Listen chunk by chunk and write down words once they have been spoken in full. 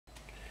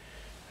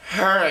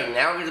Alright,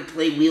 now we're going to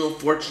play Wheel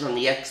of Fortune on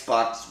the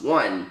Xbox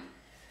One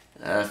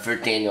for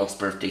Daniel's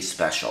birthday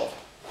special.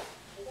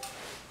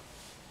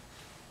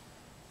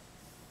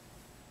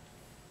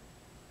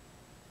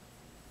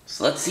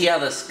 So let's see how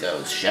this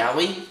goes, shall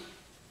we?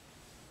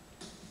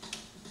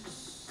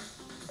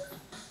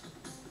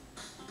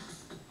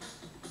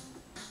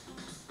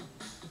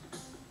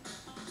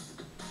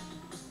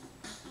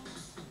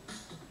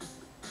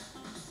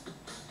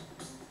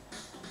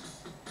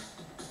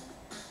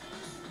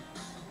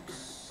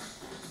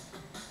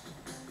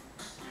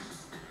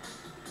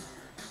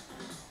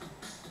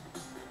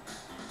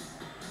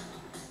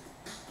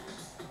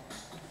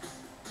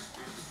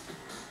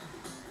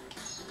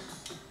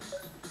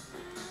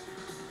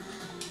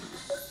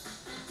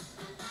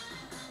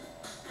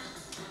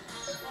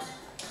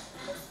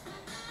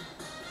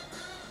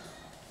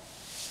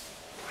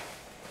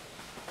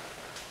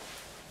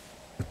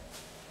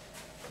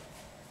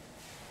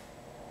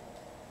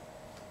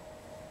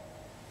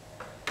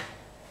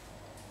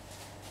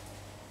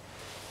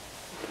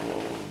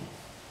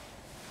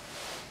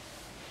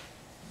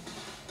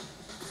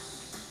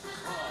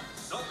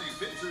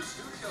 Picture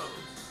Studios,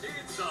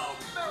 it's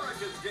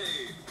America's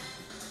game.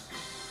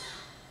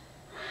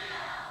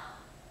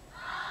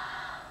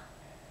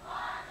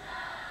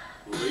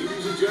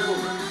 Ladies and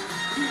gentlemen,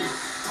 here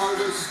are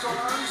the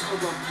stars of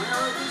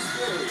America's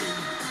game.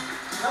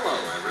 Hello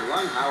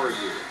everyone, how are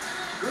you?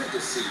 Good to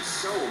see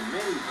so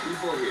many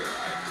people here.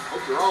 I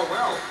hope you're all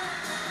well.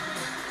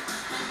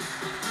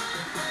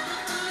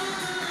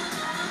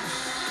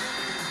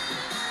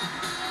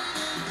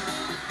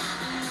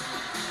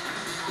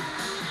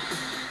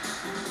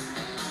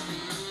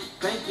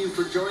 Thank you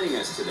for joining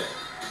us today.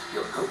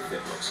 Your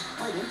outfit looks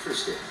quite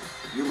interesting.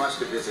 You must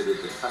have visited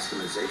the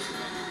customization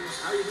menu.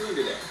 How are you doing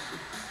today?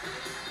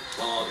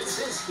 Well, it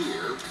says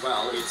here,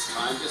 well, it's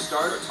time to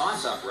start a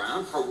toss-up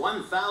round for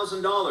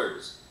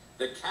 $1,000.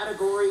 The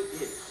category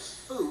is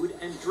food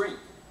and drink.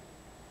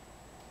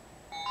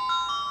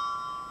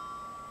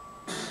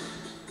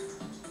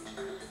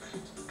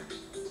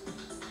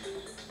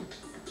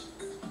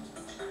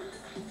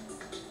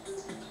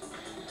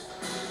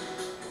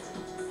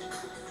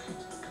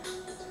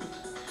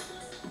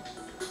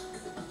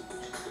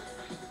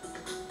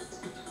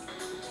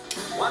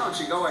 Why don't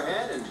you go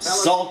ahead and tell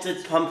us...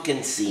 Salted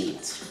pumpkin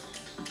seeds.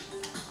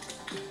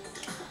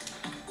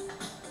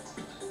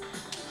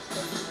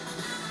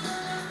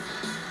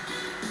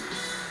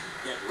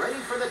 Get ready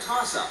for the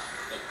toss-up.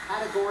 The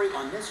category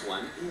on this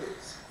one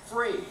is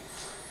free.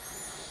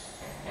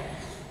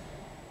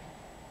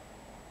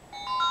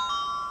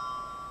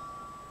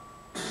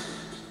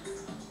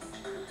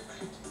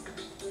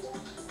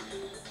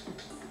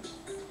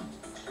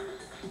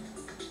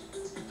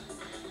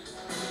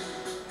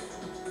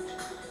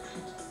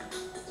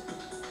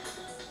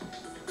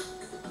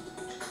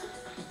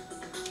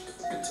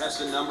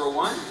 Contestant number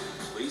one,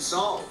 please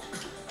solve.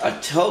 A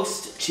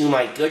toast to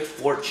my good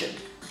fortune.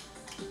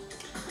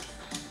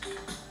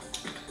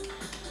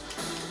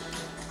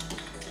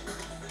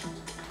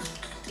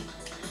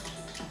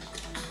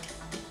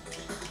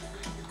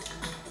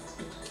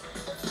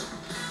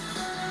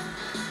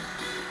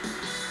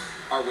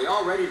 Are we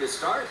all ready to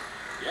start?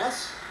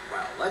 Yes?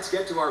 Well, let's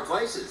get to our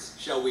places.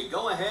 Shall we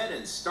go ahead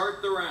and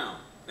start the round?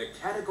 The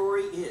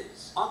category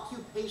is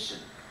occupation.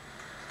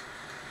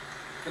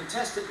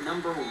 Contestant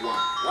number one,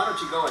 why don't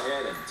you go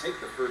ahead and take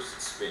the first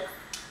spin?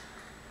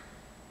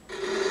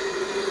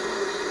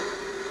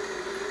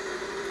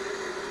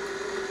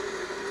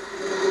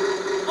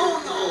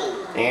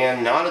 Oh no!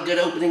 And not a good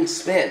opening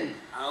spin.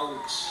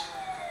 Ouch.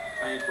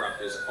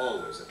 Bankrupt is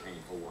always a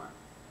painful one.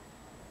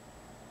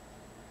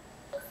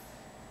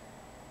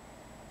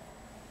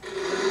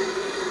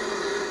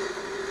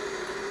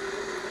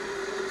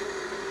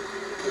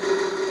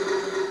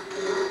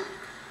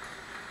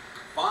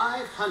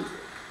 $500.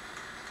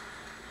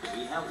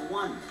 We have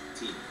one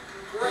team.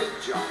 Great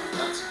job.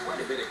 That's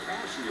quite a bit of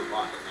cash in your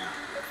pocket now.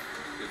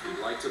 If you'd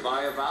like to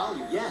buy a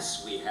value,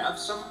 yes, we have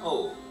some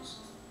O's.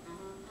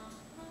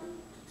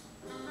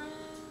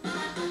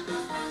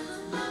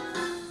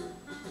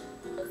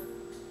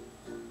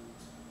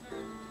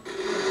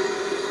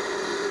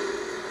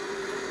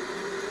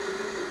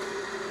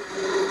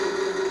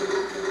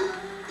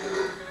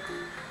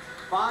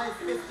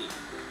 $550.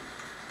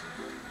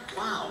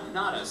 Wow,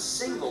 not a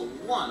single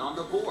one on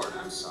the board.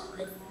 I'm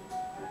sorry.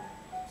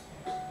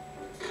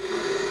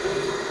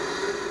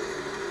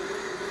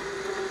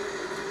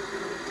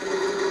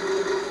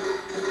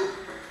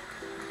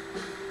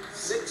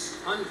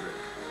 $600.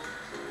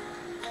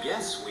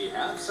 Yes, we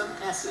have some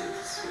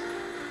S's.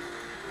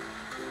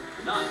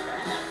 Not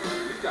bad.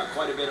 We've got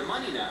quite a bit of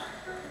money now.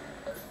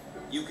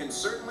 You can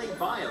certainly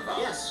buy a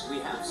voucher. Yes, we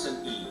have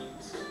some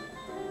E's.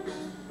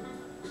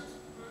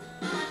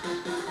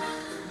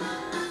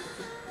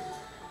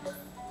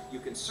 You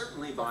can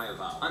certainly buy a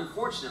voucher.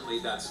 Unfortunately,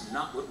 that's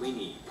not what we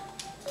need.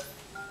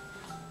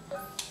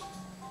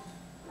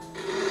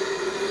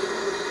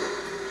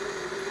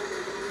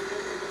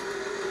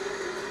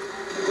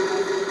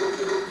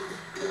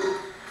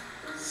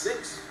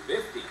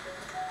 $650.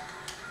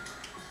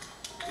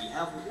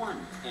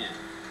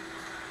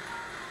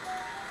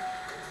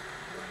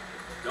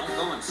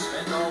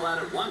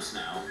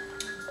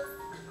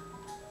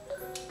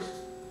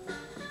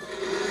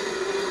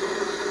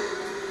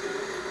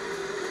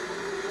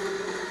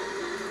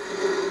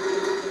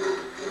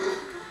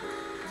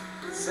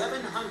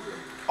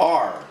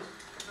 R.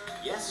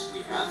 Yes,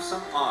 we have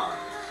some R.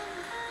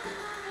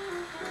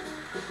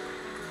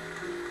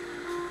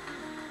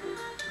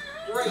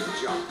 Great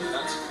job.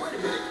 That's quite a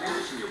bit of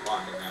cash in your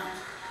pocket now.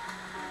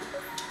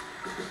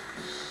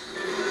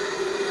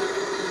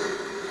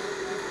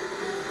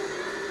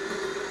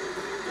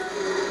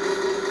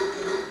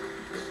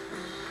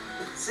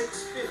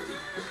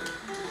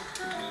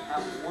 $6.50. We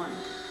have one.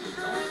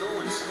 Don't go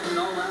and spend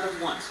all that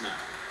at once now.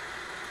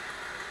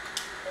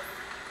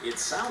 It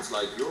sounds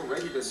like you're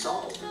ready to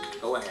solve.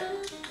 Go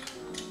ahead.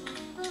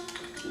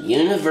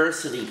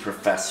 University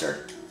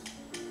professor.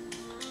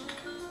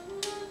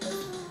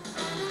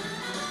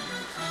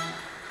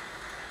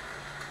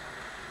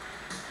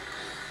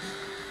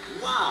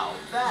 Wow,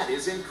 that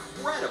is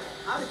incredible.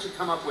 How did you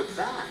come up with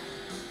that?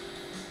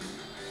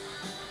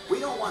 We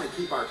don't want to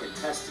keep our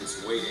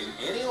contestants waiting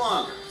any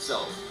longer,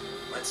 so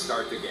let's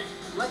start the game.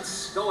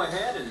 Let's go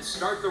ahead and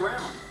start the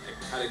round. The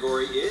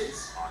category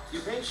is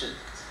occupations.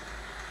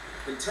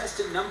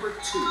 Contestant number 2,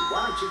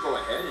 why don't you go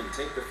ahead and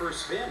take the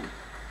first spin?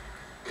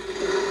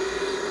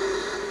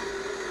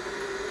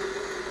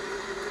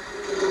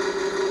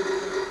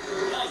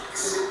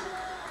 Yikes.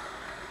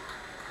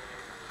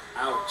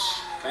 Ouch.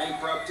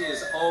 Bankrupt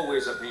is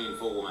always a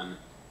painful one.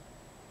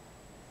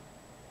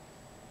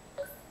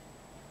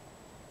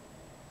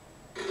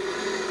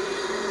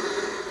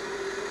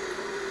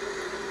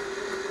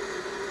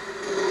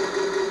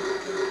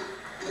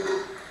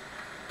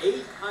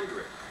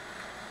 $800.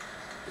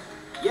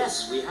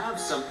 Yes, we have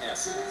some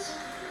S's.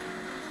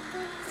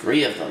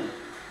 3 of them.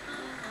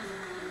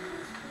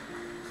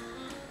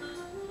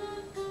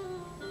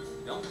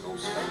 Don't go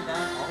spend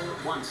that all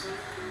at once.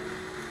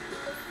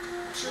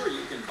 Sure,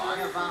 you can buy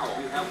a vowel.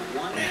 We have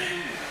one E.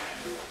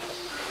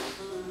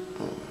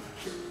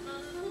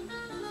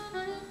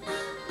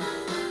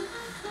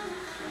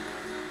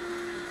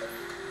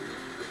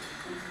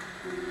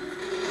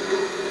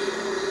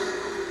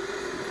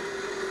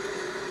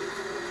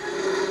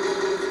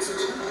 It's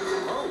too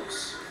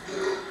close.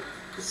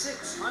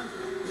 600.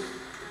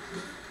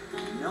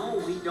 No,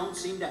 we don't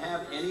seem to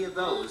have any of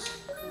those.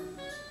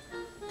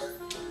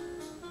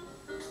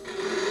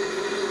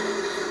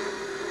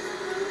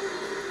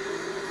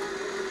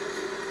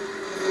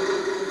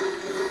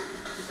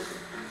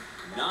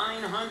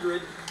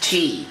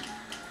 T.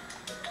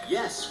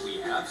 Yes,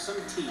 we have some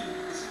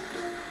T's.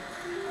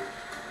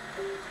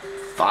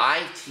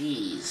 5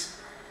 T's.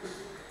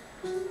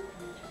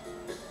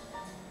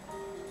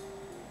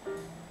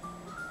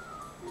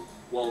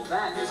 Well,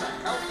 that is a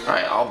healthy...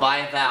 Alright, I'll buy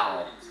a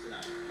vowel.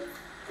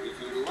 If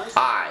you'd like...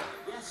 I.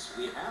 Yes,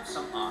 we have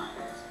some I's.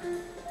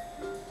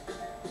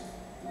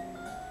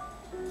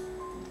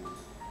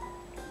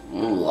 Ooh,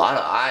 a lot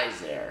of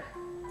I's there.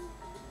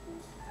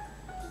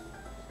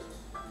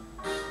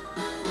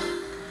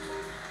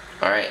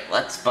 Alright,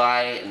 let's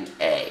buy an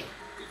A. If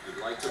you'd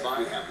like to buy,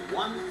 we have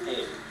one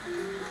A.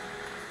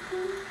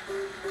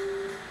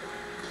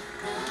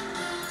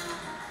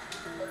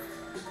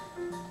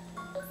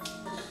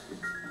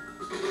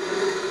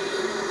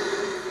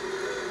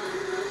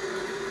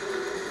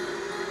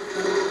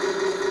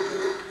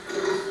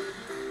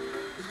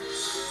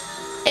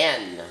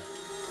 N.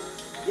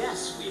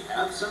 Yes, we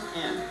have some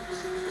N's.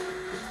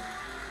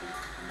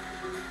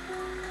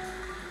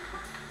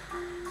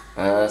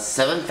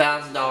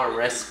 $7,000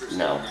 risk?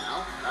 No.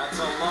 Now, that's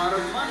a lot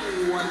of money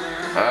you won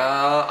there.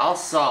 I'll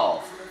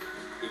solve.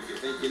 If you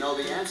think you know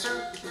the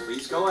answer,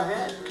 please go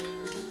ahead.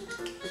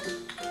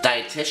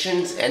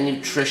 Dietitians and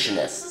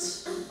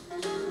nutritionists.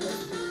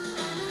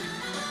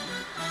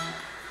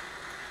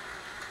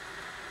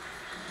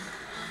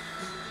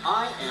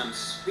 I am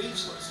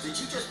speechless. Did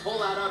you just pull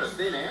that out of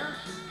thin air?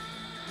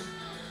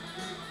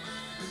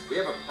 We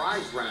have a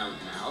prize round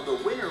now. The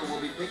winner will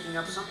be picking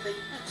up something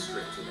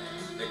extra today.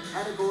 The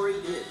category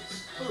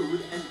is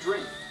food and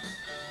drink.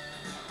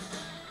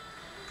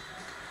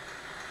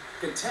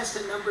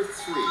 Contestant number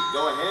 3,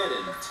 go ahead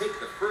and take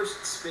the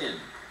first spin.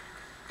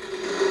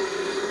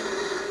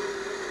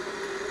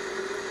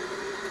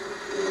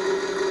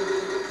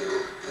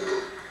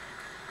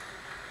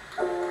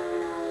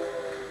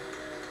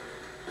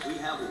 We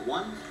have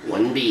one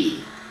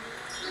B.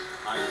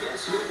 I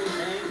guess you'll be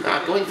paying...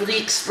 Not going for the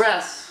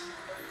express.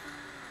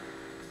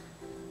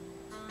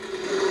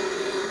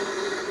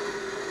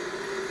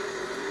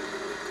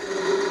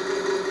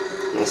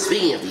 Well,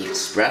 speaking of the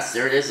express,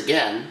 there it is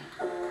again.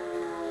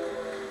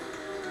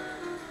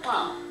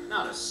 Wow,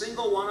 not a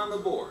single one on the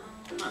board.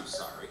 I'm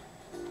sorry.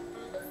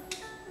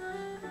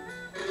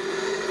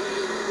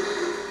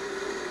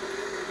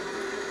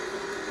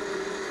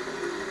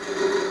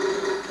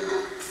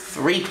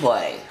 Free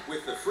play.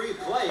 With the free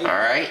play...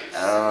 Alright,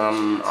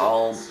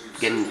 I'll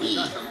get an E.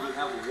 We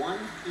have one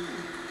E.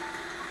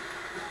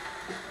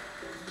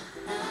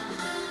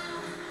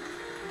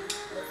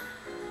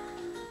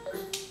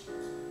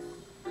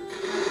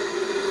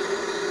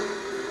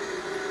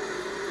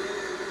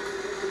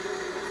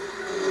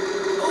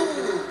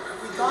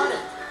 Got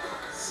it.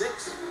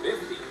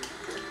 $6.50.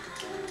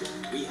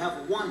 We have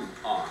one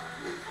R.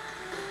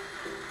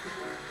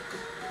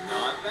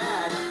 Not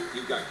bad.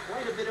 You've got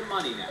quite a bit of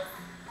money now.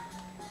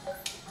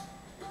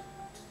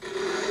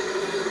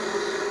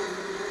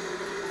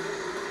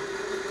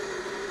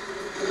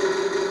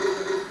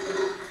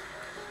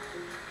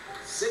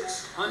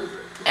 $600.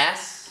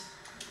 S.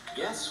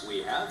 Yes,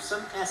 we have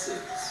some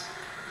S's.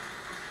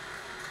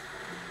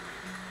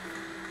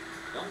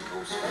 Don't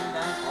go spend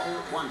that all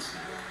at once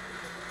now.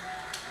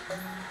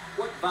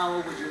 What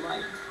vowel would you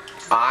like?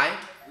 I.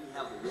 We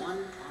have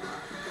one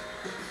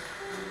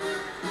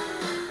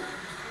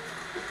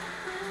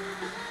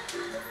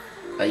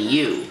I. A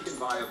U. You can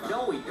buy a vowel.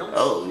 No, we don't.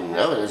 Oh,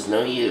 no, there's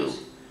no U.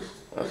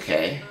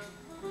 Okay.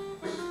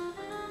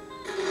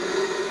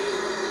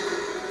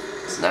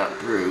 It's not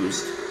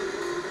bruised.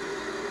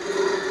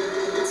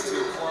 It's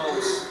too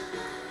close.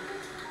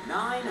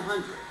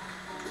 900.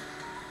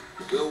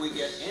 Will we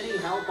get any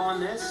help on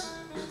this?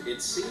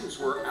 It seems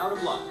we're out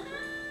of luck.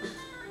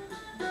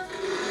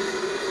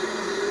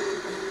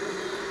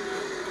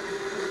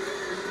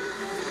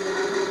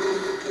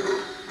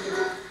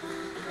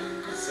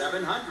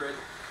 $700.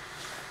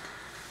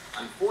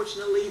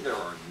 Unfortunately, there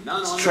are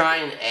none on Let's try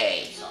an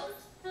A.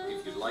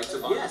 If you'd like to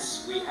buy.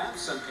 Yes, we have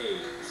some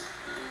A's.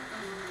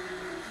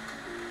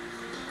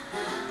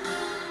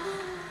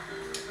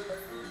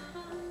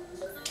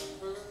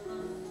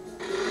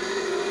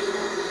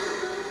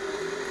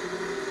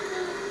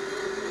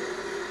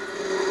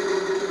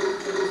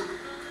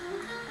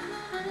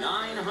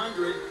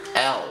 $900.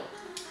 L.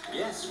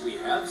 Yes, we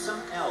have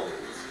some L's.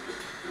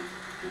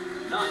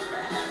 Not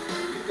bad.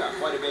 You've got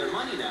quite a bit of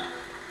money now.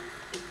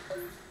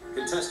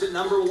 Contestant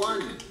number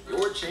 1,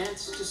 your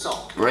chance to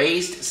solve.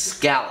 Braised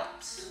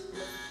scallops.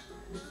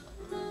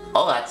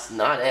 Oh, that's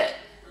not it.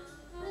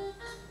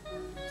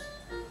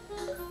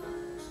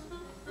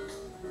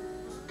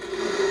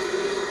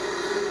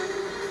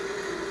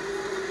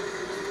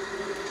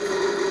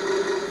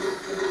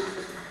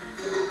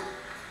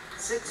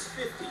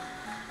 $650.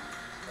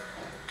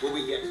 Will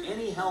we get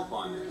any help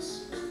on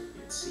this?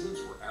 It seems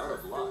we're out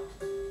of luck.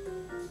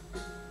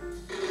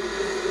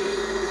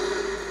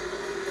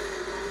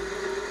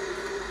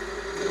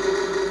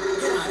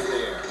 Get out of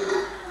there.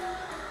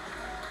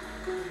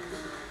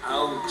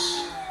 Ouch.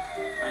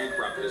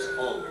 Bankrupt is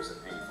always a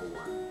painful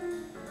one.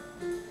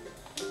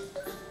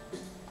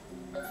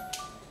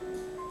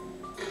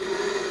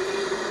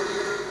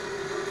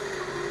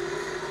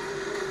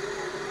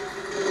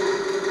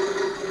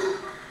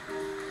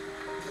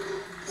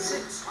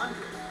 $600.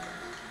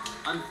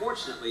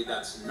 Unfortunately,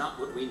 that's not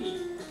what we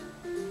need.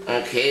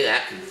 Okay,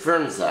 that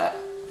confirms that.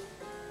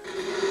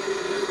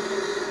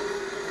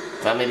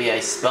 Thought maybe I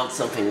spelled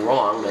something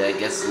wrong, but I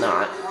guess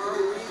not. Are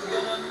we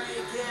gonna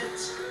make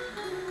it?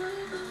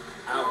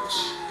 Ouch.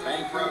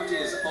 Bankrupt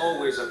is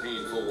always a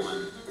painful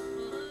one.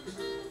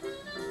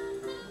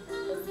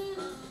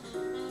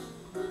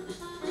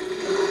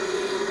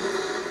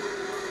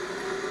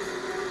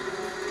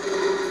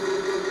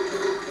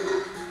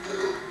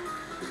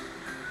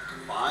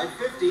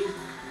 $550.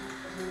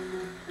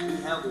 We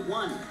have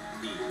one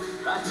D.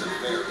 That's a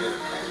fair bit of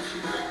cash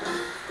you picked up.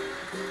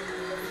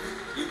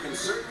 You can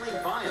certainly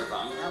buy a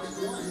vowel. We have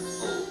one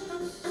O.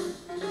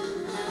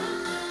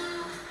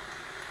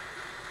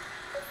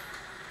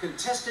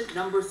 Contestant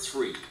number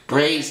 3.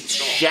 Braised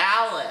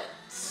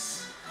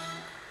shallots.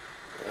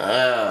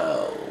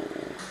 Oh.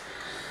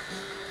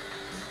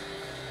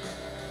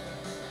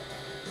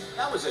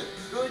 That was a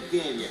good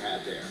game you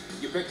had there.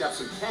 You picked up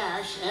some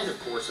cash and, of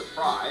course, a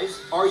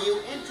prize. Are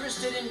you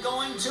interested in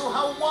going to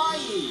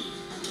Hawaii?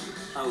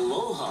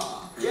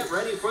 Aloha. Get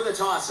ready for the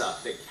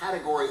toss-up. The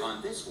category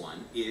on this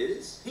one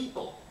is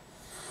people.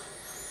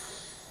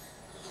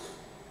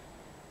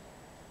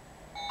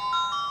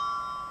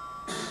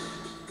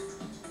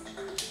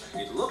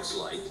 It looks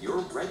like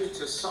you're ready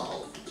to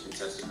solve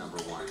contestant number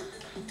 1.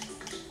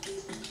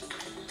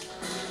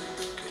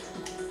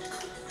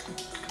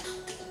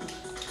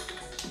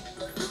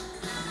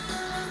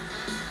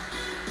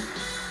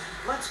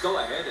 Let's go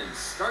ahead and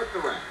start the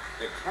round.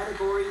 The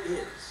category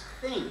is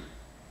thing.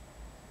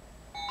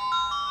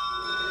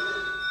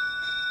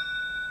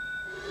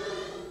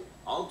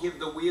 I'll give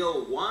the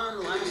wheel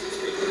one last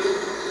spin.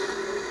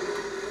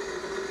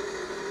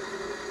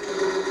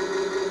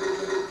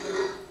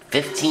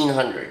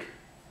 $1,500.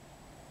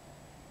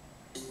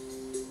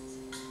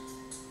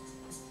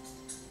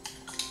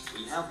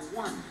 We have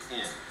one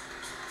N.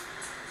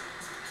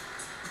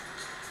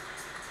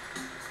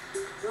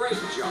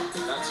 Great job.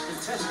 That's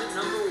contestant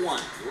number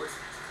 1.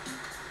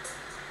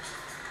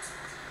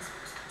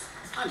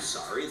 I'm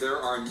sorry, there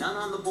are none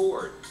on the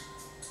board.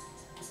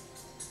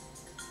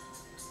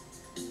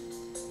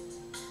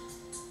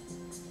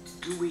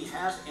 Do we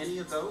have any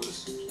of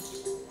those?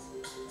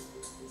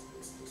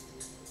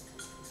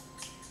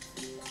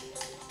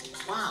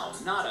 Wow,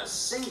 not a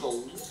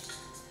single.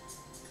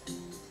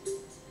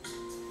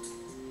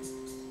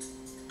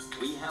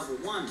 We have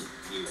one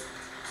here.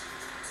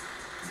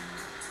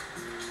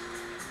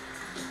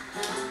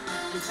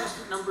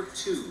 Contestant number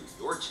 2,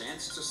 your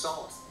chance to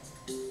solve.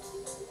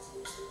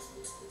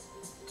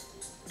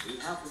 We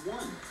have 1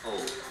 O.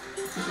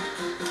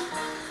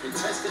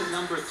 Contestant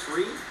number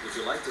 3, would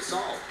you like to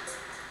solve?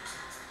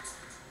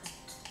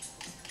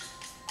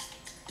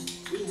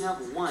 We have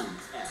 1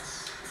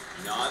 S.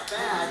 Not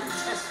bad.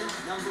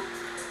 Contestant number...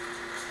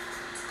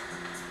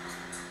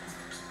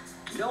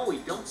 No, we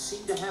don't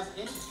seem to have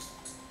any.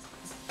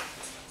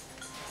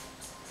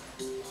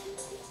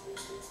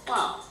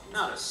 Wow,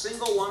 not a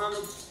single one on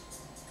the...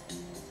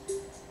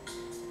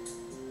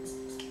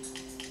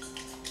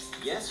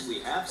 Yes, we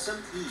have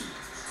some E's.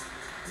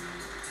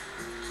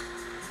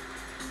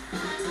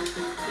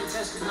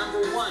 Contestant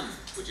number 1,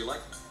 would you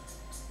like...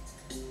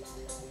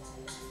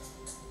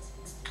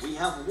 We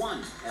have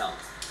 1 L.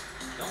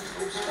 Don't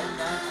overspend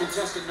that.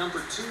 Contestant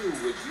number 2,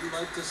 would you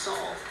like to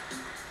solve?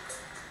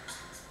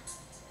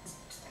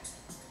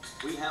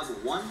 We have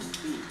 1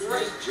 B.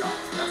 Great job.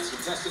 That's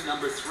contestant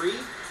number 3.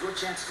 Your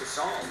chance to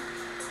solve.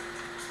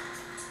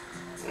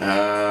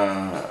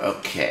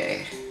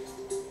 Okay.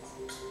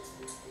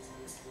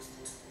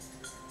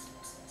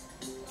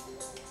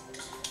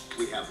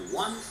 We have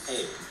 1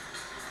 A.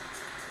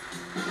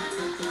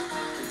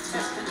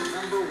 Contestant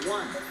number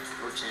 1.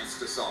 Your chance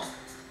to solve.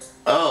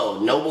 Oh,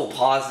 noble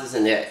pause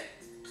isn't it?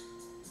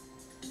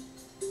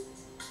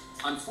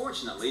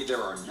 Unfortunately,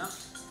 there are none.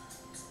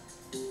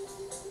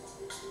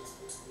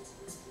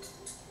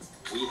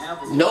 We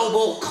have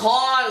Noble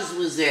cause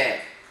was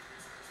it.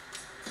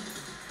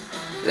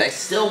 But I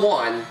still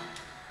won.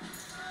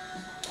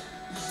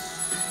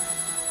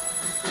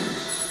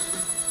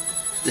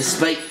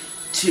 Despite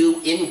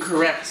 2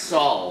 incorrect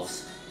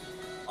solves.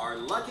 our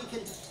lucky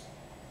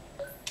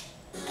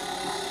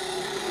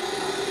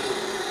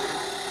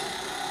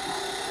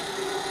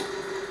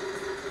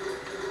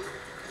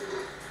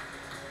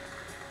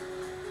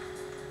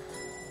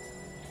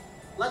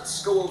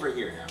Let's go over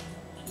here now.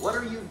 What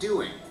are you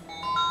doing?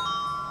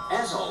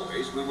 As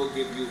always, we will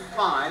give you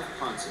 5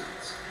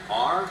 consonants.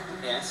 R,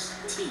 S,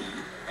 T,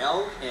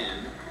 L,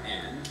 N,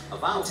 and a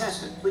vowel.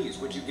 Contestant, please,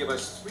 would you give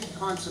us 3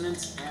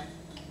 consonants and...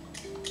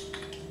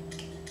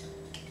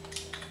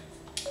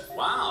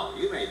 Wow,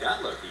 you made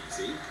that look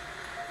easy.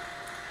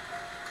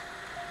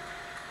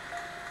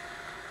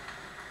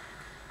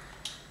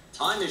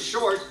 Time is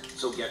short,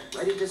 so get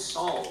ready to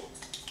solve.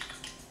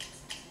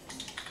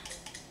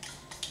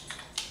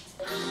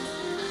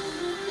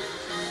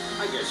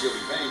 I guess you'll be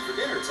paying for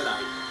dinner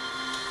tonight.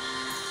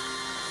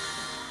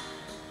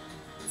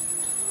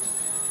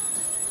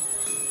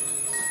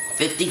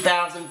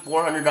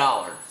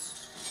 $50,400.